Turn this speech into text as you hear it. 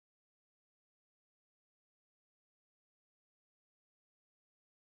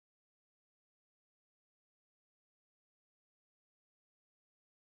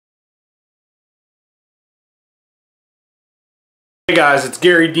Hey guys, it's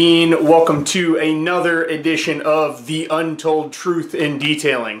Garry Dean. Welcome to another edition of The Untold Truth in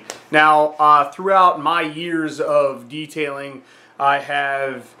Detailing. Now, throughout my years of detailing, I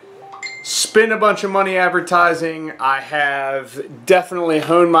have spent a bunch of money advertising. I have definitely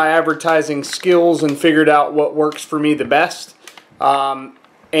honed my advertising skills and figured out what works for me the best. And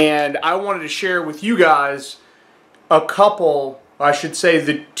I wanted to share with you guys a couple, I should say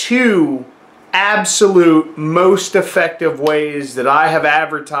the two absolute most effective ways that I have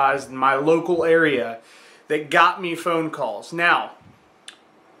advertised in my local area that got me phone calls. Now,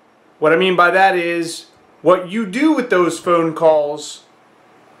 what I mean by that is what you do with those phone calls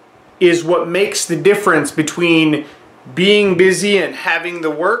is what makes the difference between being busy and having the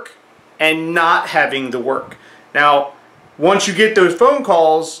work and not having the work. Now, once you get those phone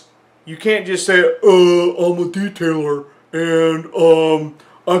calls, you can't just say, I'm a detailer and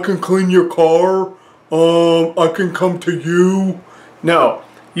I can clean your car, I can come to you. No,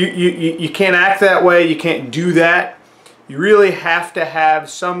 you can't act that way, you can't do that. You really have to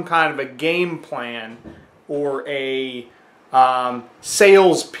have some kind of a game plan or a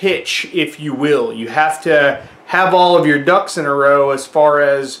sales pitch, if you will. You have to have all of your ducks in a row as far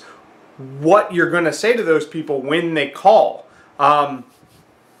as what you're going to say to those people when they call.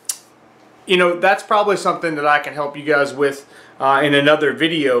 You know, that's probably something that I can help you guys with in another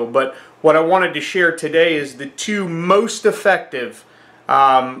video, but what I wanted to share today is the two most effective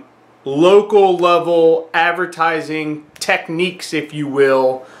local level advertising techniques, if you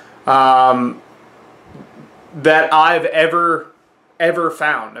will, that I've ever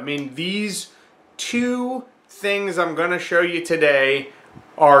found. I mean, these two things I'm going to show you today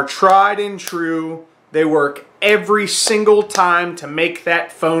are tried and true. They work every single time to make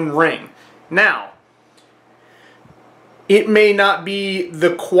that phone ring. Now, it may not be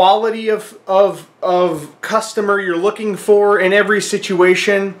the quality of customer you're looking for in every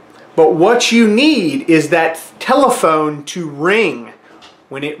situation, but what you need is that telephone to ring.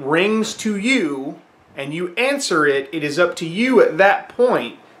 When it rings to you and you answer it, it is up to you at that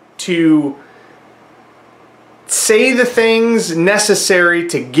point to say the things necessary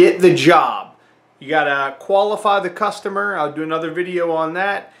to get the job. You gotta qualify the customer. I'll do another video on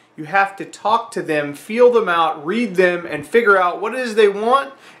that. You have to talk to them, feel them out, read them, and figure out what it is they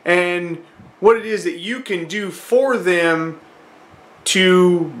want and what it is that you can do for them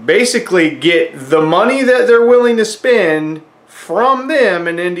to basically get the money that they're willing to spend from them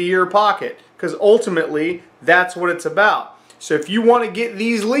and into your pocket. Because ultimately, that's what it's about. So if you want to get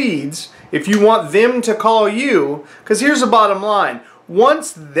these leads, if you want them to call you, because here's the bottom line.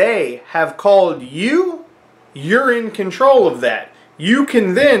 Once they have called you, you're in control of that. You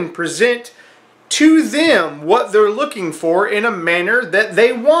can then present to them what they're looking for in a manner that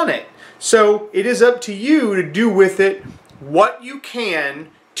they want it. So it is up to you to do with it what you can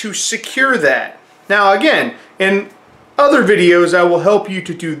to secure that. Now again, in other videos I will help you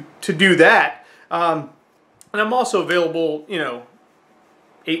to do that. And I'm also available, you know,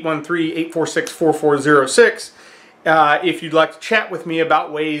 813-846-4406 if you'd like to chat with me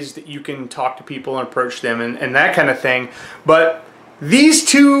about ways that you can talk to people and approach them and that kind of thing. But these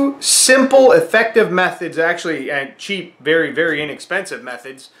two simple, effective methods, actually, and cheap, very, very inexpensive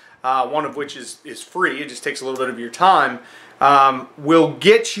methods, one of which is free, it just takes a little bit of your time, will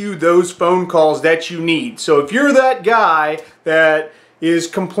get you those phone calls that you need. So if you're that guy that is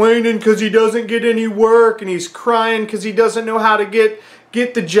complaining because he doesn't get any work and he's crying because he doesn't know how to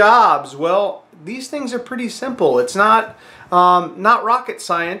get the jobs, well, these things are pretty simple. It's not rocket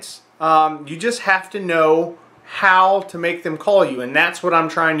science. You just have to know how to make them call you, and that's what I'm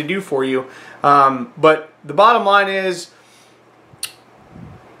trying to do for you. But the bottom line is,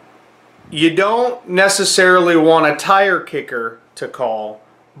 you don't necessarily want a tire kicker to call,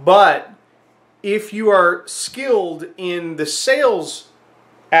 but if you are skilled in the sales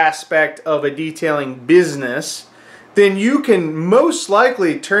aspect of a detailing business, then you can most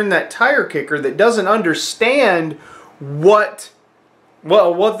likely turn that tire kicker that doesn't understand what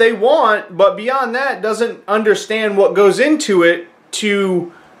they want, but beyond that doesn't understand what goes into it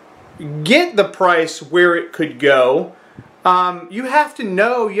to get the price where it could go. You have to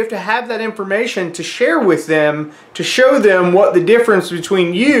know, you have to have that information to share with them, to show them what the difference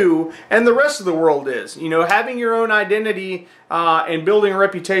between you and the rest of the world is. You know, having your own identity and building a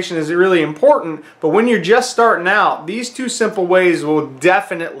reputation is really important, but when you're just starting out, these two simple ways will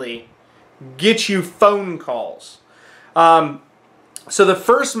definitely get you phone calls. So the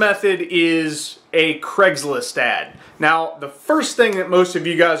first method is a Craigslist ad. Now, the first thing that most of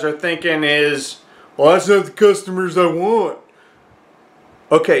you guys are thinking is, well, that's not the customers I want.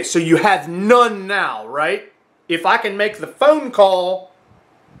 Okay, so you have none now, right? if I can make the phone call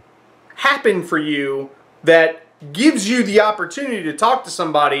happen for you that gives you the opportunity to talk to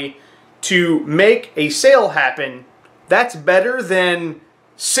somebody to make a sale happen, that's better than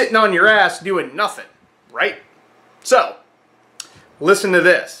sitting on your ass doing nothing, right? So, listen to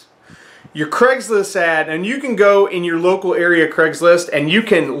this. Your Craigslist ad, and you can go in your local area Craigslist and you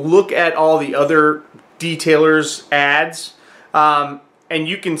can look at all the other detailers' ads, and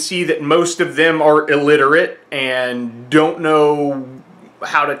you can see that most of them are illiterate and don't know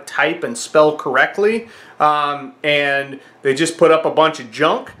how to type and spell correctly, and they just put up a bunch of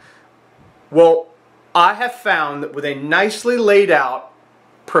junk. Well, I have found that with a nicely laid out,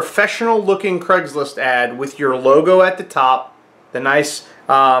 professional looking Craigslist ad with your logo at the top,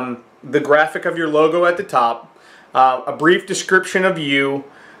 the graphic of your logo at the top, a brief description of you,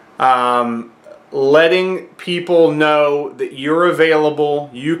 letting people know that you're available,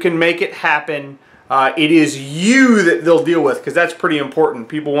 you can make it happen. It is you that they'll deal with, because that's pretty important.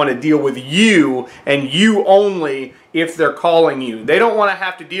 People want to deal with you and you only if they're calling you. They don't want to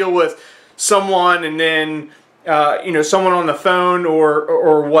have to deal with someone and then someone on the phone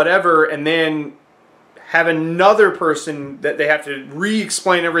or whatever, and then have another person that they have to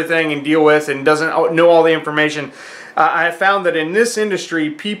re-explain everything and deal with and doesn't know all the information. I have found that in this industry,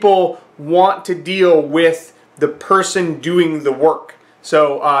 people want to deal with the person doing the work.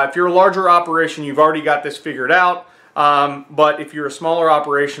 So if you're a larger operation, you've already got this figured out. But if you're a smaller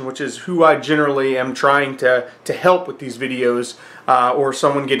operation, which is who I generally am trying to help with these videos, or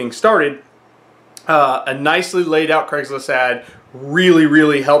someone getting started, a nicely laid out Craigslist ad really,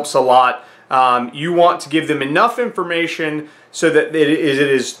 really helps a lot. You want to give them enough information so that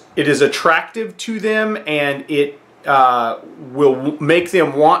it is attractive to them, and it will make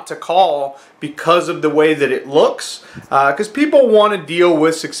them want to call because of the way that it looks. Because people want to deal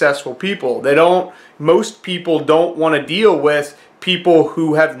with successful people. Most people don't want to deal with people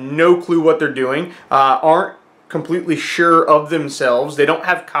who have no clue what they're doing, aren't completely sure of themselves, they don't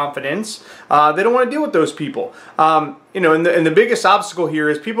have confidence, they don't want to deal with those people. And the biggest obstacle here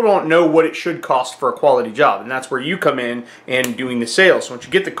is people don't know what it should cost for a quality job, and that's where you come in and doing the sales. So once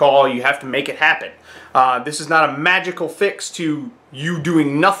you get the call, you have to make it happen. This is not a magical fix to you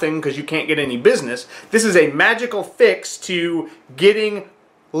doing nothing because you can't get any business. This is a magical fix to getting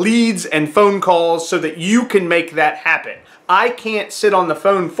leads and phone calls so that you can make that happen. I can't sit on the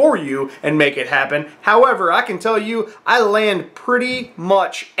phone for you and make it happen. However, I can tell you I land pretty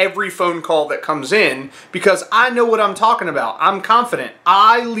much every phone call that comes in because I know what I'm talking about. I'm confident.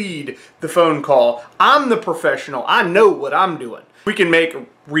 I lead the phone call. I'm the professional. I know what I'm doing. We can make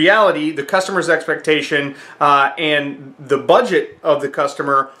reality the customer's expectation and the budget of the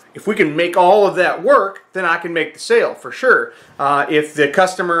customer. If we can make all of that work, then I can make the sale for sure. If the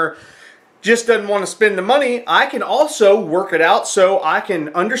customer just doesn't want to spend the money, I can also work it out so I can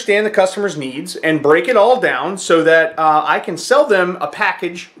understand the customer's needs and break it all down so that I can sell them a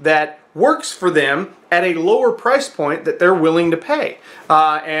package that works for them at a lower price point that they're willing to pay.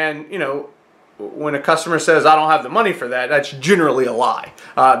 When a customer says, I don't have the money for that, that's generally a lie.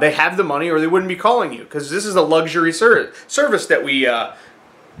 They have the money or they wouldn't be calling you, because this is a luxury service that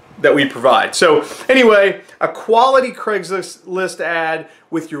we provide. So anyway, a quality Craigslist ad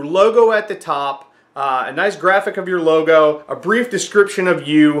with your logo at the top, a nice graphic of your logo, a brief description of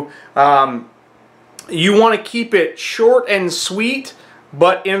you. You want to keep it short and sweet,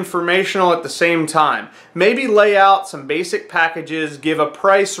 but informational at the same time. Maybe lay out some basic packages, give a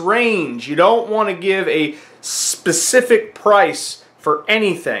price range. You don't want to give a specific price for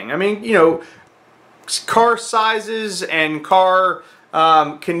anything. I mean, car sizes and car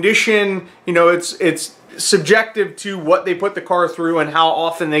condition, it's subjective to what they put the car through and how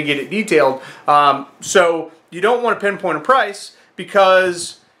often they get it detailed. So you don't want to pinpoint a price,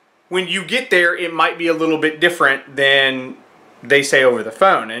 because when you get there, it might be a little bit different than they say over the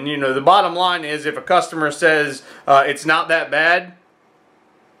phone. And the bottom line is, if a customer says it's not that bad,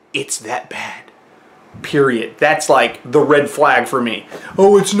 it's that bad. Period. That's like the red flag for me.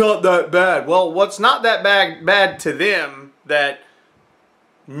 Oh, it's not that bad. Well, what's not that bad to them that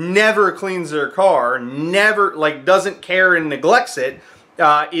never cleans their car, never doesn't care and neglects it,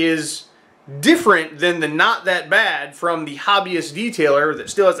 is different than the not that bad from the hobbyist detailer that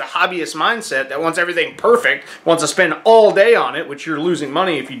still has a hobbyist mindset, that wants everything perfect, wants to spend all day on it, which you're losing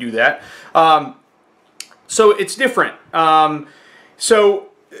money if you do that. So it's different. So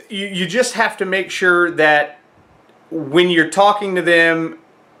you just have to make sure that when you're talking to them,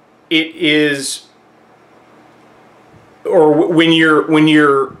 it is, or when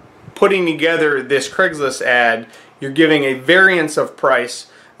you're putting together this Craigslist ad, you're giving a variance of price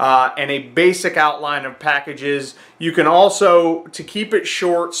and a basic outline of packages. You can also, to keep it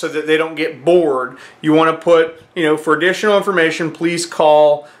short so that they don't get bored, you want to put, you know, for additional information, please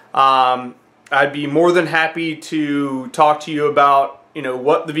call. I'd be more than happy to talk to you about, you know,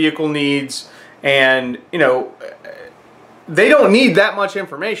 what the vehicle needs. And, you know, they don't need that much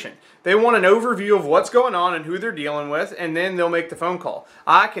information. They want an overview of what's going on and who they're dealing with, and then they'll make the phone call.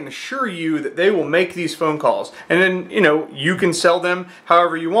 I can assure you that they will make these phone calls, and then, you know, you can sell them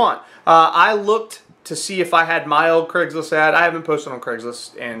however you want. I looked to see if I had my old Craigslist ad. I haven't posted on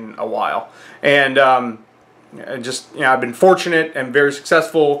Craigslist in a while, and just, you know, I've been fortunate and very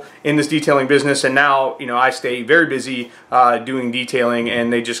successful in this detailing business, and now, you know, I stay very busy doing detailing,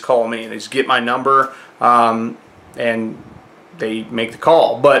 and they just call me. They just get my number, and they make the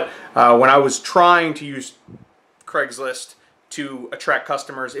call. But when I was trying to use Craigslist to attract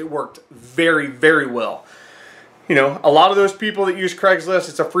customers, it worked very, very well. You know, a lot of those people that use Craigslist,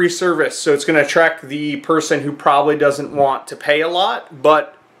 it's a free service, so it's going to attract the person who probably doesn't want to pay a lot,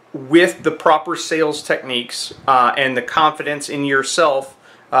 but with the proper sales techniques and the confidence in yourself,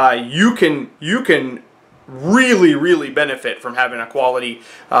 you can really, really benefit from having a quality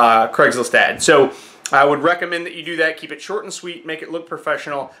Craigslist ad. So I would recommend that you do that. Keep it short and sweet. Make it look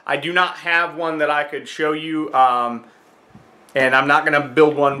professional. I do not have one that I could show you, and I'm not going to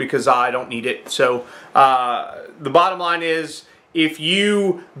build one because I don't need it. So the bottom line is, if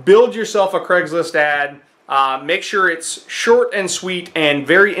you build yourself a Craigslist ad, make sure it's short and sweet and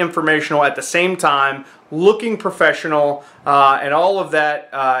very informational at the same time, looking professional, and all of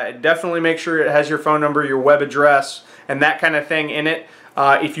that. Definitely make sure it has your phone number, your web address, and that kind of thing in it.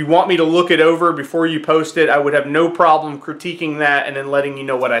 If you want me to look it over before you post it, I would have no problem critiquing that and then letting you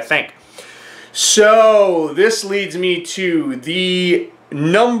know what I think. So this leads me to the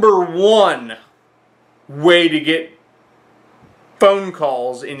 #1 way to get phone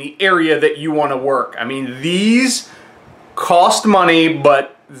calls in the area that you want to work. I mean, these cost money,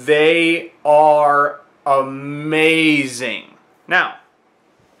 but they are amazing. Now,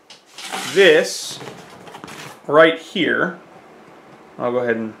 this right here, I'll go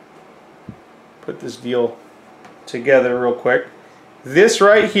ahead and put this deal together real quick. This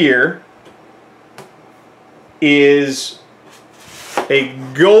right here is a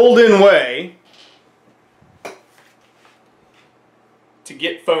golden way to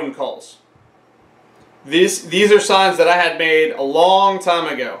get phone calls. These are signs that I had made a long time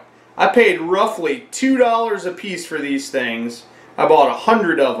ago. I paid roughly $2 a piece for these things. I bought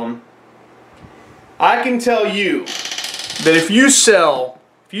 100 of them. I can tell you that if you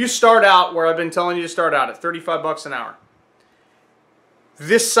start out where I've been telling you to start out at 35 bucks an hour,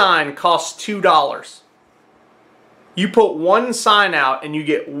 this sign costs $2. You put one sign out and you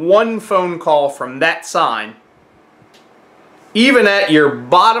get one phone call from that sign. Even at your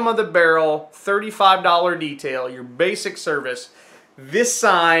bottom of the barrel $35 detail, your basic service, this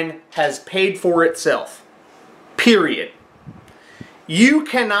sign has paid for itself. Period. You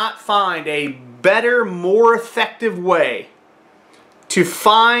cannot find a better, more effective way to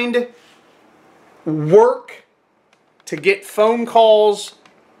find work, to get phone calls,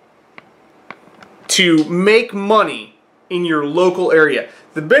 to make money in your local area.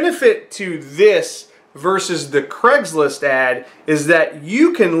 The benefit to this versus the Craigslist ad is that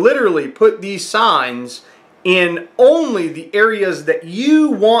you can literally put these signs in only the areas that you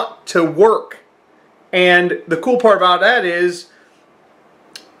want to work. And the cool part about that is,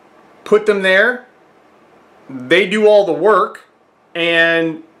 put them there, they do all the work,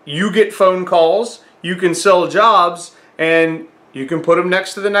 and you get phone calls, you can sell jobs, and you can put them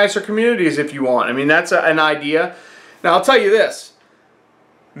next to the nicer communities if you want. I mean, that's an idea. Now, I'll tell you this.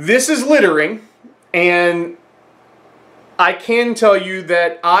 This is littering, and I can tell you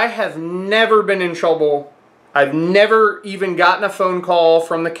that I have never been in trouble. I've never even gotten a phone call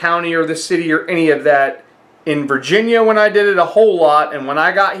from the county or the city or any of that. In Virginia, when I did it a whole lot, and when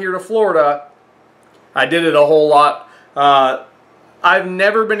I got here to Florida, I did it a whole lot. I've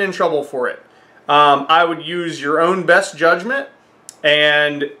never been in trouble for it. I would use your own best judgment,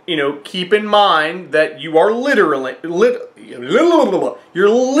 and, you know, keep in mind that you are literally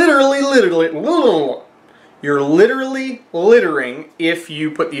littering if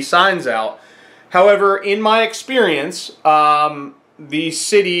you put these signs out. However, in my experience, the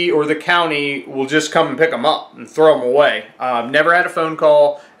city or the county will just come and pick them up and throw them away. I've never had a phone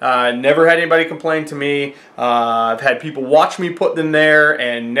call, never had anybody complain to me. I've had people watch me put them there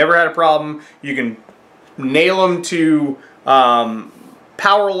and never had a problem. You can nail them to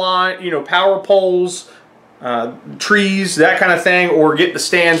power line, power poles, trees, that kind of thing, or get the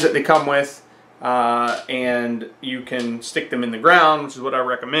stands that they come with. and you can stick them in the ground, which is what I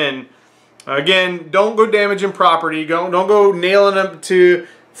recommend. Again, don't go damaging property. Don't go nailing them to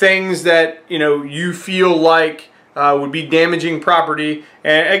things that you feel like would be damaging property.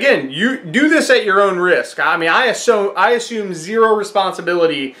 And again, you do this at your own risk. I mean, I assume zero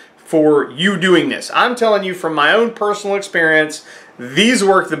responsibility for you doing this. I'm telling you from my own personal experience, these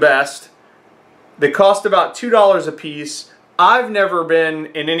work the best. They cost about $2 a piece. I've never been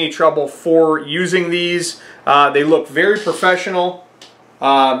in any trouble for using these. They look very professional.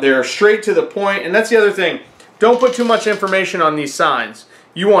 They're straight to the point, and that's the other thing. Don't put too much information on these signs.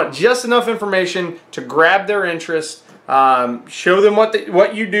 You want just enough information to grab their interest, show them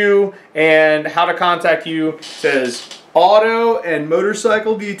what you do and how to contact you. It says auto and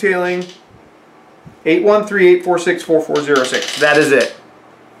motorcycle detailing, 813-846-4406. That is it.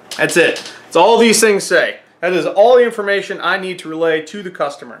 That's it. That's all these things say. That is all the information I need to relay to the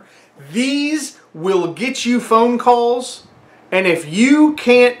customer. These will get you phone calls. And if you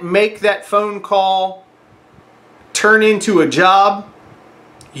can't make that phone call turn into a job,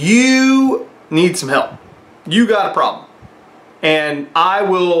 you need some help. You got a problem. And I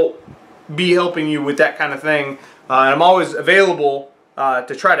will be helping you with that kind of thing. I'm always available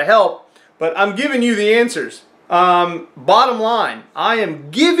to try to help, but I'm giving you the answers. Bottom line, I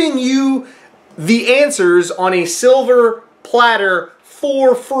am giving you the answers on a silver platter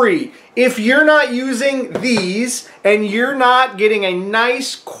for free. If you're not using these and you're not getting a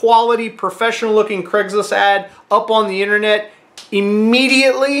nice quality professional looking Craigslist ad up on the internet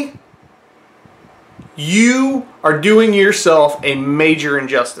immediately, you are doing yourself a major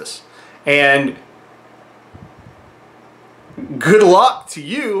injustice. And good luck to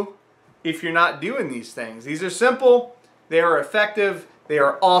you if you're not doing these things. These are simple, they are effective, they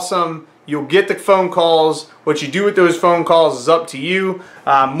are awesome. You'll get the phone calls. What you do with those phone calls is up to you.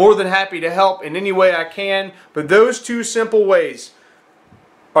 I'm more than happy to help in any way I can, but those two simple ways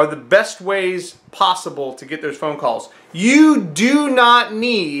are the best ways possible to get those phone calls. You do not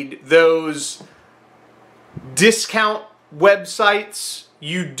need those discount websites.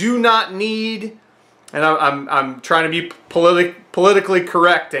 You do not need, and I'm trying to be politically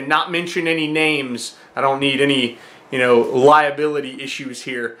correct and not mention any names. I don't need any liability issues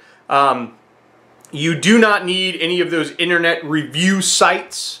here. You do not need any of those internet review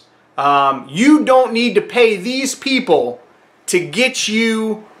sites. You don't need to pay these people to get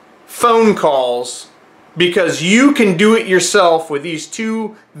you phone calls, because you can do it yourself with these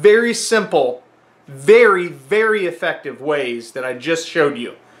two very simple, very, very effective ways that I just showed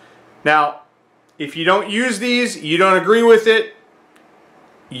you. Now, if you don't use these, you don't agree with it,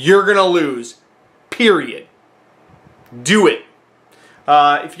 you're going to lose. Period. Do it.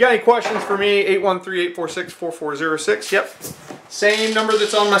 If you got any questions for me, 813-846-4406. Yep. Same number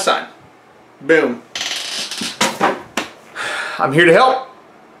that's on my sign. Boom. I'm here to help.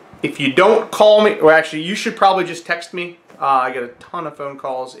 If you don't call me, well, actually, you should probably just text me. I get a ton of phone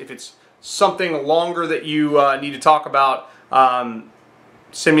calls. If it's something longer that you need to talk about,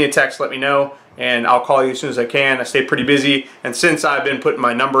 send me a text, let me know, and I'll call you as soon as I can. I stay pretty busy, and since I've been putting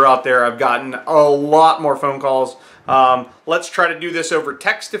my number out there, I've gotten a lot more phone calls. Let's try to do this over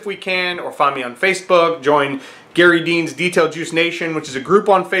text if we can, or find me on Facebook. Join Garry Dean's Detail Juice Nation, which is a group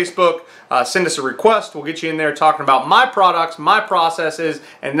on Facebook. Send us a request. We'll get you in there talking about my products, my processes,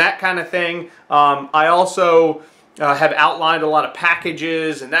 and that kind of thing. I also have outlined a lot of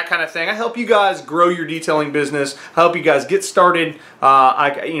packages and that kind of thing. I help you guys grow your detailing business. I help you guys get started.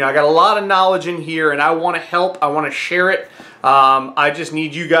 I got a lot of knowledge in here, and I want to help. I want to share it. I just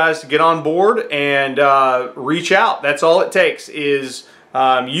need you guys to get on board and reach out. That's all it takes, is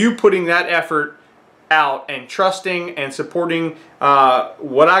you putting that effort out and trusting and supporting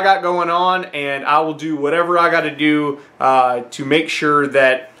what I got going on, and I will do whatever I got to do to make sure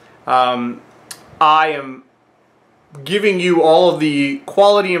that I am giving you all of the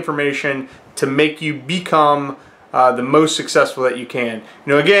quality information to make you become the most successful that you can.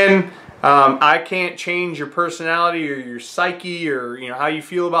 Again, I can't change your personality or your psyche or how you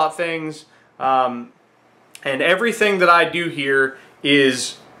feel about things, and everything that I do here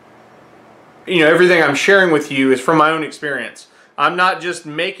is everything I'm sharing with you is from my own experience. I'm not just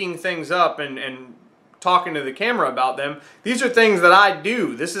making things up and talking to the camera about them. These are things that I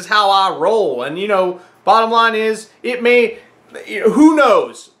do. This is how I roll. And bottom line is, it may, who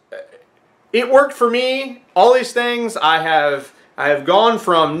knows? It worked for me. All these things, I have gone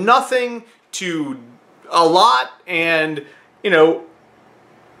from nothing to a lot, and I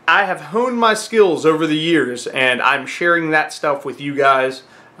have honed my skills over the years, and I'm sharing that stuff with you guys.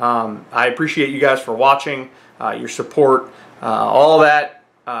 I appreciate you guys for watching, your support, all that.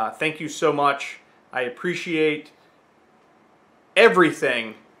 Thank you so much. I appreciate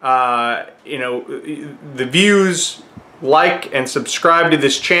everything. The views, like and subscribe to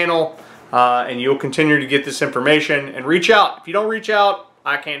this channel, and you'll continue to get this information. And reach out. If you don't reach out,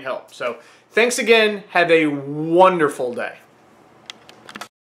 I can't help. So thanks again. Have a wonderful day.